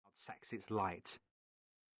attacks its light.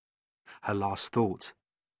 Her last thought,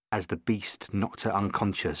 as the beast knocked her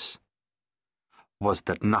unconscious, was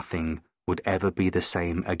that nothing would ever be the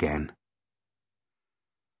same again.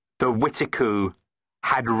 The Witiku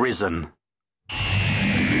had risen.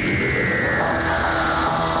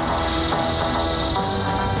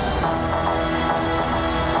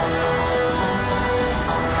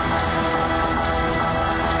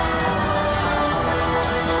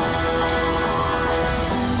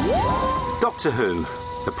 Doctor Who,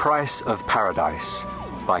 The Price of Paradise,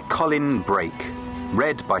 by Colin Brake,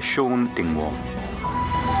 read by Sean Dingwall.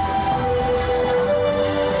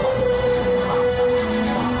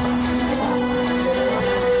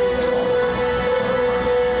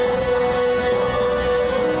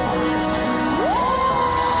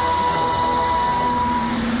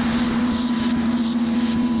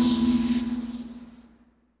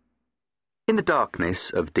 In the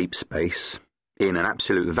darkness of deep space, in an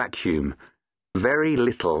absolute vacuum, very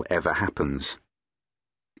little ever happens.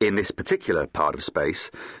 In this particular part of space,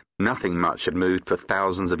 nothing much had moved for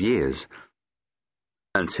thousands of years.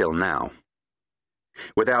 Until now.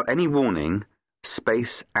 Without any warning,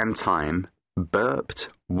 space and time burped,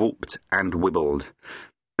 whooped, and wibbled.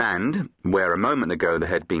 And, where a moment ago there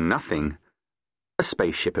had been nothing, a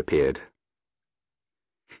spaceship appeared.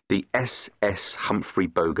 The SS Humphrey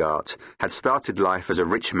Bogart had started life as a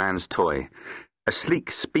rich man's toy, a sleek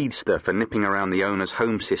speedster for nipping around the owner's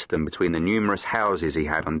home system between the numerous houses he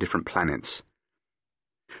had on different planets.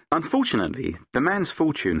 Unfortunately, the man's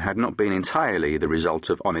fortune had not been entirely the result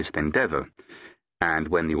of honest endeavour, and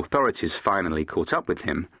when the authorities finally caught up with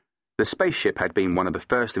him, the spaceship had been one of the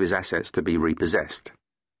first of his assets to be repossessed.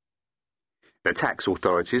 The tax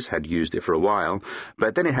authorities had used it for a while,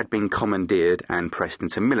 but then it had been commandeered and pressed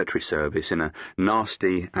into military service in a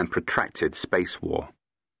nasty and protracted space war.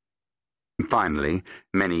 Finally,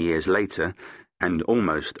 many years later, and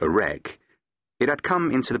almost a wreck, it had come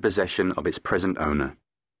into the possession of its present owner.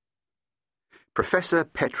 Professor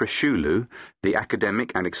Petrushulu, the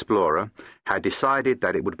academic and explorer, had decided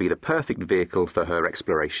that it would be the perfect vehicle for her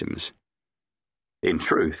explorations. In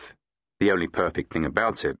truth, the only perfect thing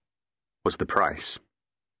about it was the price.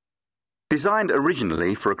 Designed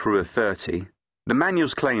originally for a crew of 30, the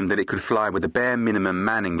manuals claimed that it could fly with a bare minimum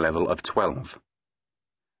manning level of 12.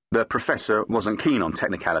 The professor wasn't keen on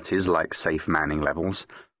technicalities like safe manning levels.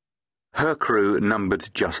 Her crew numbered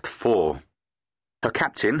just 4. Her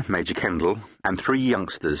captain, Major Kendall, and 3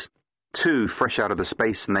 youngsters, 2 fresh out of the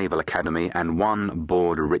Space Naval Academy and 1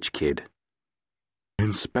 bored rich kid.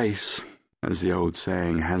 In space, as the old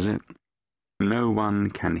saying has it, no one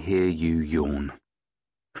can hear you yawn,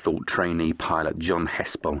 thought trainee pilot John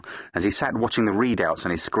Hespel as he sat watching the readouts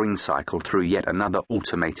on his screen cycle through yet another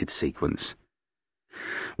automated sequence.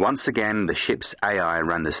 Once again, the ship's AI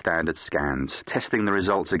ran the standard scans, testing the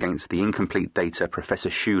results against the incomplete data Professor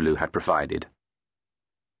Shulu had provided.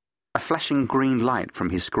 A flashing green light from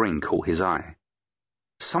his screen caught his eye.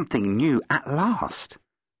 Something new at last.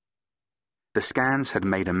 The scans had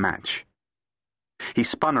made a match. He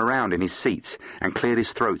spun around in his seat and cleared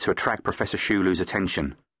his throat to attract Professor Shulu's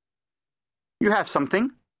attention. "You have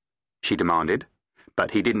something?" she demanded.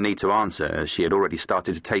 But he didn't need to answer, as she had already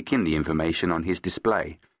started to take in the information on his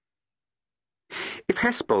display. If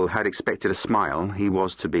Hespel had expected a smile, he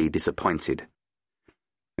was to be disappointed.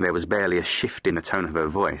 There was barely a shift in the tone of her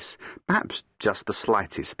voice, perhaps just the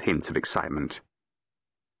slightest hint of excitement.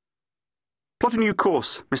 "Plot a new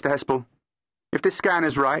course, Mr. Hespel. If this scan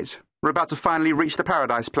is right, we're about to finally reach the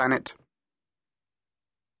Paradise Planet."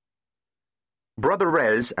 Brother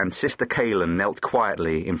Rez and Sister Colin knelt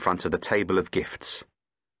quietly in front of the table of gifts.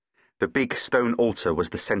 The big stone altar was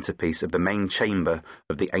the centerpiece of the main chamber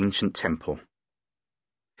of the ancient temple.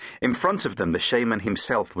 In front of them, the shaman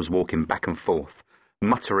himself was walking back and forth,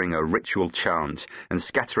 muttering a ritual chant and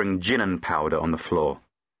scattering jinnan powder on the floor.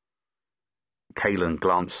 Colin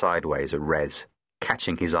glanced sideways at Rez,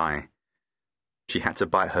 catching his eye. She had to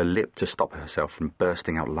bite her lip to stop herself from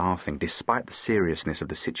bursting out laughing, despite the seriousness of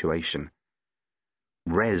the situation.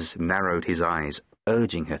 Rez narrowed his eyes,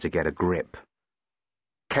 urging her to get a grip.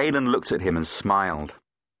 Colin looked at him and smiled.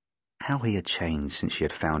 How he had changed since she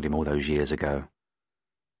had found him all those years ago.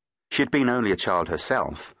 She had been only a child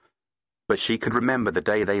herself, but she could remember the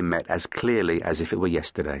day they met as clearly as if it were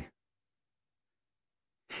yesterday.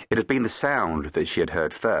 It had been the sound that she had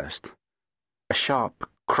heard first, a sharp,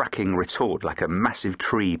 cracking retort like a massive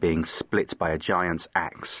tree being split by a giant's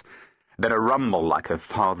axe, then a rumble like her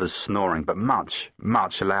father's snoring, but much,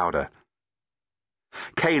 much louder.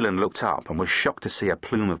 Colin looked up and was shocked to see a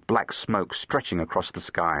plume of black smoke stretching across the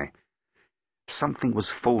sky. Something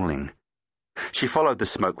was falling, She followed the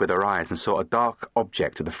smoke with her eyes and saw a dark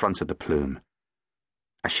object at the front of the plume.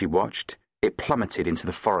 As she watched, it plummeted into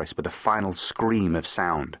the forest with a final scream of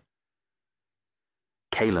sound.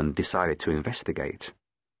 Colin decided to investigate.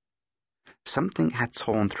 Something had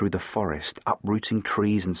torn through the forest, uprooting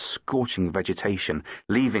trees and scorching vegetation,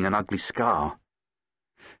 leaving an ugly scar.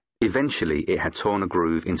 Eventually, it had torn a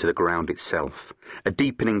groove into the ground itself, a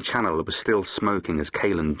deepening channel that was still smoking as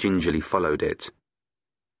Colin gingerly followed it.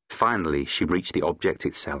 Finally, she reached the object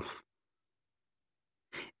itself.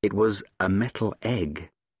 It was a metal egg,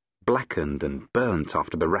 blackened and burnt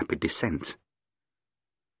after the rapid descent.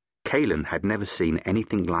 Colin had never seen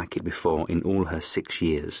anything like it before in all her 6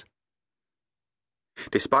 years.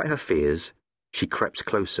 Despite her fears, she crept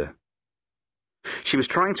closer. She was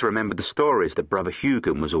trying to remember the stories that Brother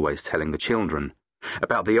Hugon was always telling the children,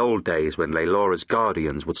 about the old days when Leilora's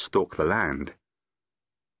guardians would stalk the land.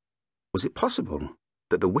 Was it possible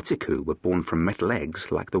that the Witiku were born from metal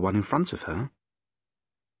eggs like the one in front of her?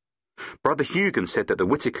 Brother Hugon said that the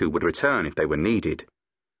Witiku would return if they were needed,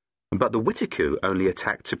 but the Witiku only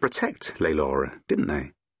attacked to protect Leilora, didn't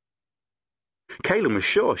they? Colin was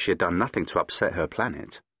sure she had done nothing to upset her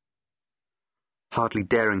planet. Hardly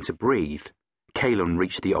daring to breathe, Colin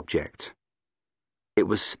reached the object. It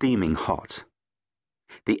was steaming hot.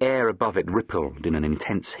 The air above it rippled in an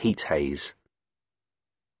intense heat haze.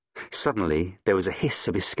 Suddenly, there was a hiss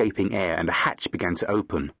of escaping air and a hatch began to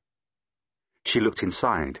open. She looked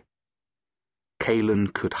inside. Colin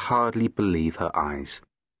could hardly believe her eyes.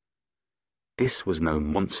 This was no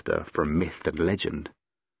monster from myth and legend.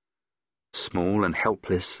 Small and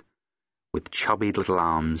helpless, with chubby little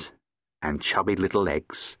arms and chubby little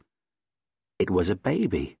legs, it was a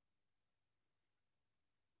baby.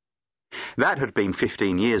 That had been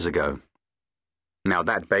 15 years ago. Now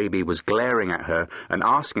that baby was glaring at her and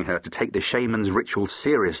asking her to take the shaman's ritual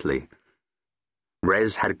seriously.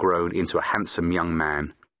 Rez had grown into a handsome young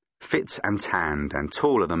man, fit and tanned and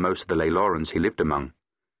taller than most of the Leilorans he lived among.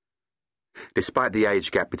 Despite the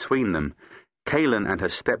age gap between them, Colin and her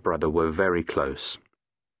stepbrother were very close.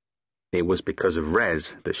 It was because of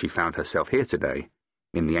Rez that she found herself here today,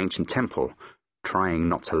 in the ancient temple, trying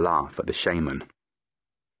not to laugh at the shaman.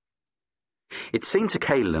 It seemed to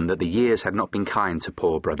Colin that the years had not been kind to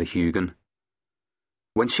poor Brother Hugon.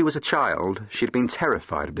 When she was a child, she had been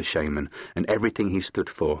terrified of the shaman and everything he stood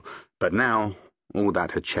for, but now all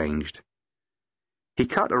that had changed. He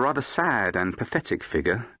cut a rather sad and pathetic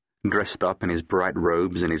figure, dressed up in his bright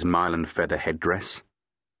robes and his Mylan feather headdress.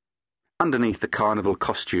 Underneath the carnival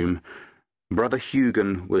costume, Brother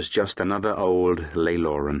Hugon was just another old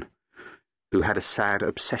Leiloran, who had a sad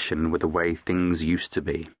obsession with the way things used to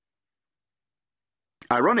be.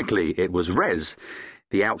 Ironically, it was Rez,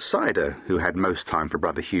 the outsider, who had most time for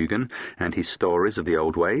Brother Hugon and his stories of the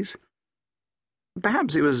old ways.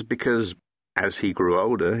 Perhaps it was because, as he grew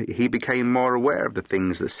older, he became more aware of the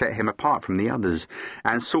things that set him apart from the others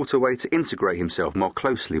and sought a way to integrate himself more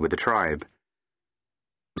closely with the tribe.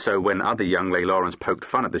 So when other young Leilorans poked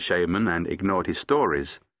fun at the shaman and ignored his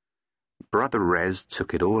stories, Brother Rez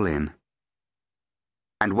took it all in.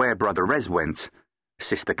 And where Brother Rez went,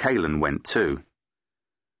 Sister Colin went too.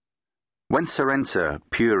 When Sorrenta,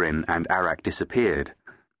 Purin, and Arak disappeared,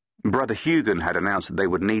 Brother Hugon had announced that they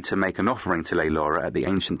would need to make an offering to Leilora at the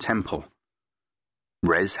ancient temple.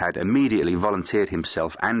 Rez had immediately volunteered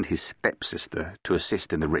himself and his stepsister to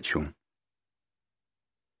assist in the ritual.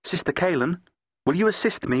 "Sister Colin, will you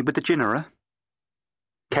assist me with the Jinnara?"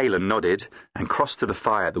 Colin nodded and crossed to the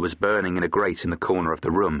fire that was burning in a grate in the corner of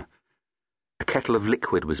the room. A kettle of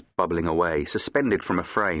liquid was bubbling away, suspended from a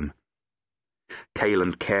frame.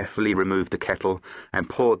 Colin carefully removed the kettle and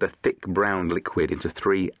poured the thick brown liquid into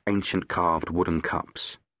 3 ancient carved wooden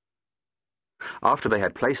cups. After they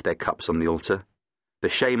had placed their cups on the altar, the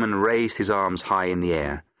shaman raised his arms high in the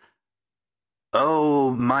air.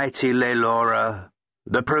 "O mighty Leilora,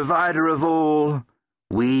 the provider of all,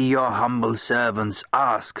 we, your humble servants,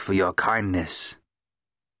 ask for your kindness."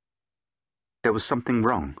 There was something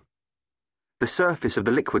wrong. The surface of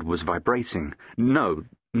the liquid was vibrating. No,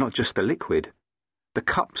 not just the liquid. The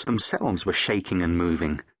cups themselves were shaking and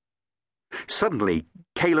moving. Suddenly,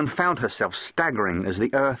 Colin found herself staggering as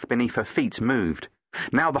the earth beneath her feet moved.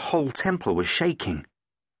 Now the whole temple was shaking.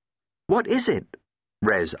 "What is it?"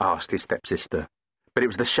 Rez asked his stepsister, but it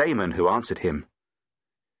was the shaman who answered him.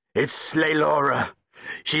 "It's Leilora.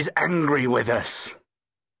 She's angry with us."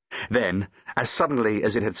 Then, as suddenly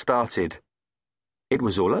as it had started, it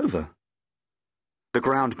was all over. The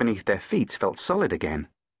ground beneath their feet felt solid again.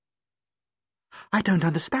 "I don't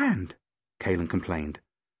understand," Colin complained.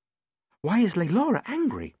 "Why is Leilora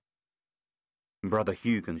angry?" Brother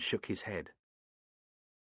Hugon shook his head.